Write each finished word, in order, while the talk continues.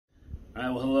All right,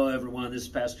 well, hello everyone. This is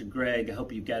Pastor Greg. I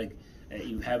hope you're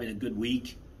having a good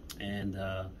week. And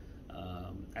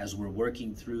as we're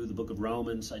working through the book of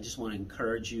Romans, I just want to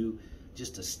encourage you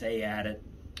just to stay at it.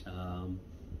 Don't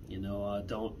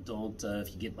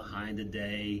if you get behind a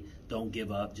day, don't give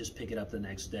up. Just pick it up the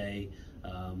next day.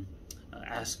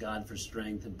 Ask God for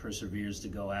strength and perseverance to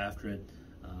go after it.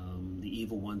 The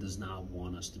evil one does not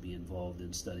want us to be involved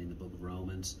in studying the book of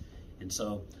Romans. And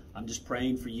so I'm just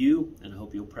praying for you, and I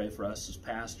hope you'll pray for us as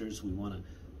pastors. We want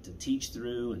to teach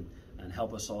through and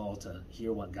help us all to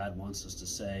hear what God wants us to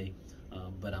say.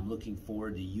 But I'm looking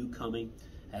forward to you coming,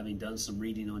 having done some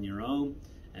reading on your own,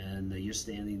 and you're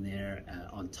standing there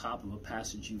on top of a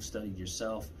passage you've studied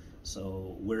yourself.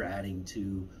 So we're adding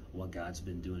to what God's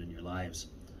been doing in your lives.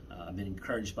 I've been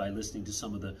encouraged by listening to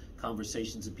some of the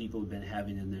conversations that people have been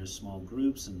having in their small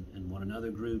groups and one another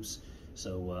groups.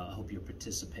 So I hope you're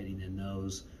participating in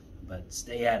those, but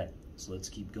stay at it. So let's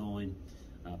keep going.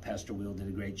 Pastor Will did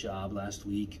a great job last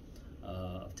week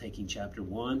of taking chapter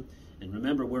 1. And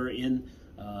remember, we're going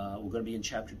to be in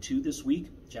chapter 2 this week.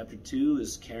 Chapter 2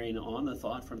 is carrying on the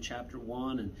thought from chapter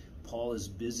 1, and Paul is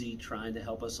busy trying to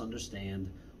help us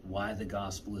understand why the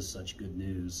gospel is such good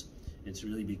news. It's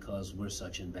really because we're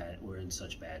in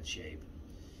such bad shape.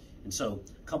 And so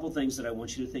a couple things that I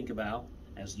want you to think about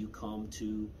as you come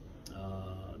to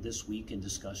this week and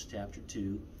discuss chapter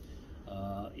 2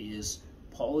 is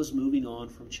Paul is moving on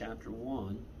from chapter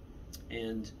 1,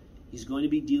 and he's going to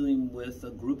be dealing with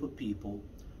a group of people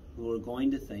who are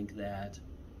going to think that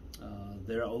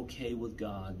they're okay with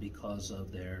God because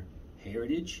of their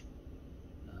heritage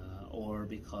or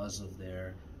because of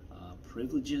their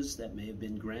privileges that may have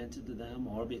been granted to them,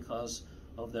 or because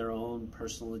of their own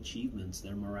personal achievements,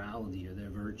 their morality or their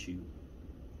virtue.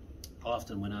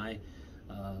 Often when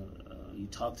you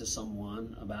talk to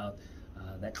someone about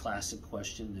that classic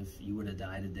question, if you were to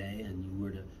die today and you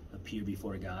were to appear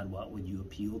before God, what would you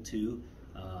appeal to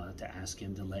ask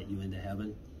him to let you into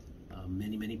heaven?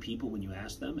 Many people, when you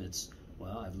ask them, it's,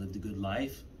 well, I've lived a good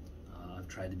life, I've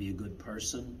tried to be a good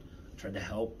person, tried to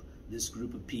help this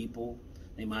group of people.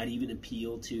 They might even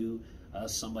appeal to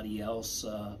somebody else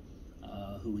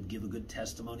who would give a good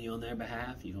testimony on their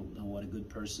behalf. You don't know what a good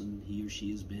person he or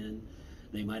she has been.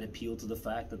 They might appeal to the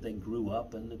fact that they grew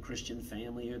up in a Christian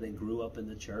family or they grew up in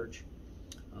the church.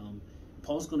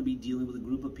 Paul's going to be dealing with a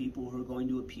group of people who are going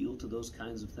to appeal to those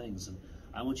kinds of things. And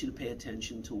I want you to pay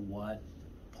attention to what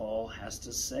Paul has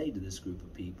to say to this group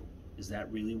of people. Is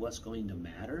that really what's going to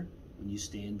matter when you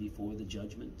stand before the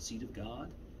judgment seat of God?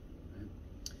 Right?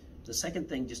 The second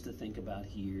thing just to think about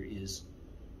here is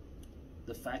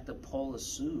the fact that Paul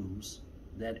assumes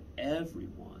that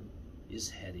everyone is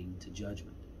heading to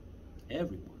judgment.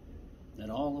 Everyone, that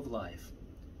all of life,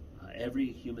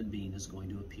 every human being is going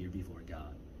to appear before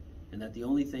God, and that the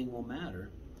only thing will matter,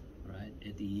 right,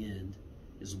 at the end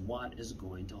is what is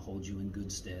going to hold you in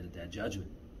good stead at that judgment.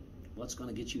 What's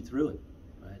going to get you through it,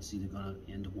 right? It's either going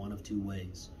to end one of two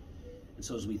ways. And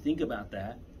so as we think about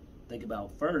that, think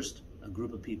about first a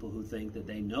group of people who think that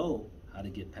they know how to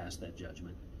get past that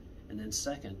judgment, and then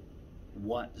second,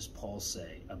 what does Paul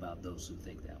say about those who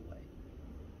think that way?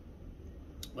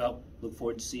 Well, look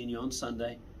forward to seeing you on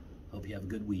Sunday. Hope you have a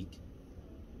good week.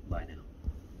 Bye now.